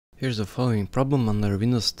Here's the following problem. Under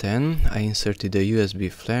Windows 10, I inserted a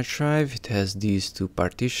USB flash drive. It has these two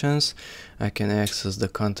partitions. I can access the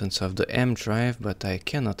contents of the M drive, but I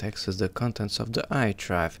cannot access the contents of the I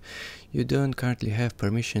drive. You don't currently have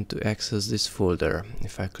permission to access this folder.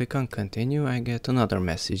 If I click on continue, I get another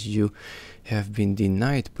message. You have been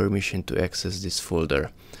denied permission to access this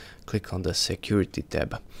folder. Click on the security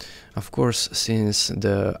tab. Of course, since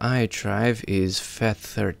the I drive is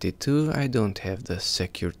FAT32, I don't have the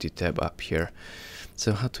security tab up here.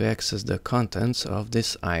 So how to access the contents of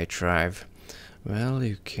this I drive? Well,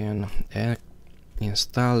 you can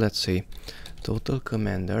install, let's say, Total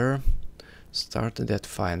Commander, start that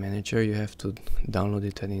file manager. You have to download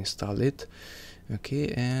it and install it.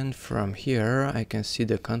 Okay, and from here I can see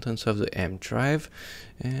the contents of the M drive,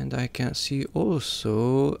 and I can see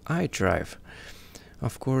also I drive.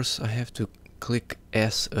 Of course, I have to click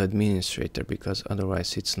as administrator because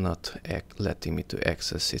otherwise it's not letting me to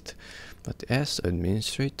access it. But as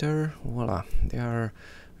administrator, voila, they are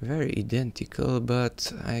very identical,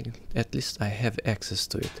 but at least I have access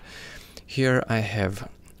to it. Here I have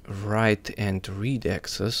write and read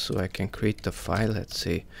access, so I can create a file, let's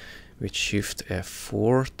say, with Shift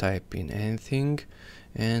F4, type in anything,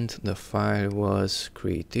 and the file was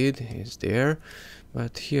created, is there.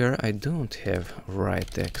 But here I don't have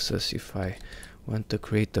write access. If I want to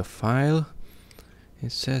create a file,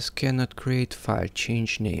 it says cannot create file,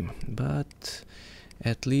 change name. But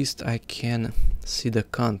at least I can see the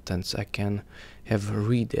contents, I can have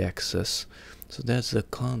read access. So that's the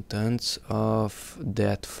contents of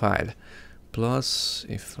that file. Plus,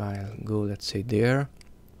 if I go, let's say, there,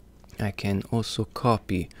 I can also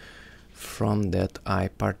copy from that I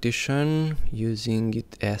partition using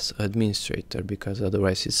it as administrator, because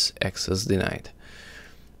otherwise it's access denied.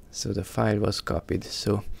 So the file was copied.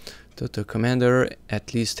 So Total Commander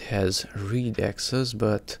at least has read access,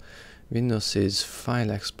 but Windows's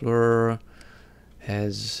File Explorer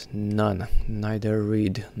has none, neither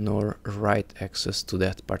read nor write access to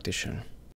that partition.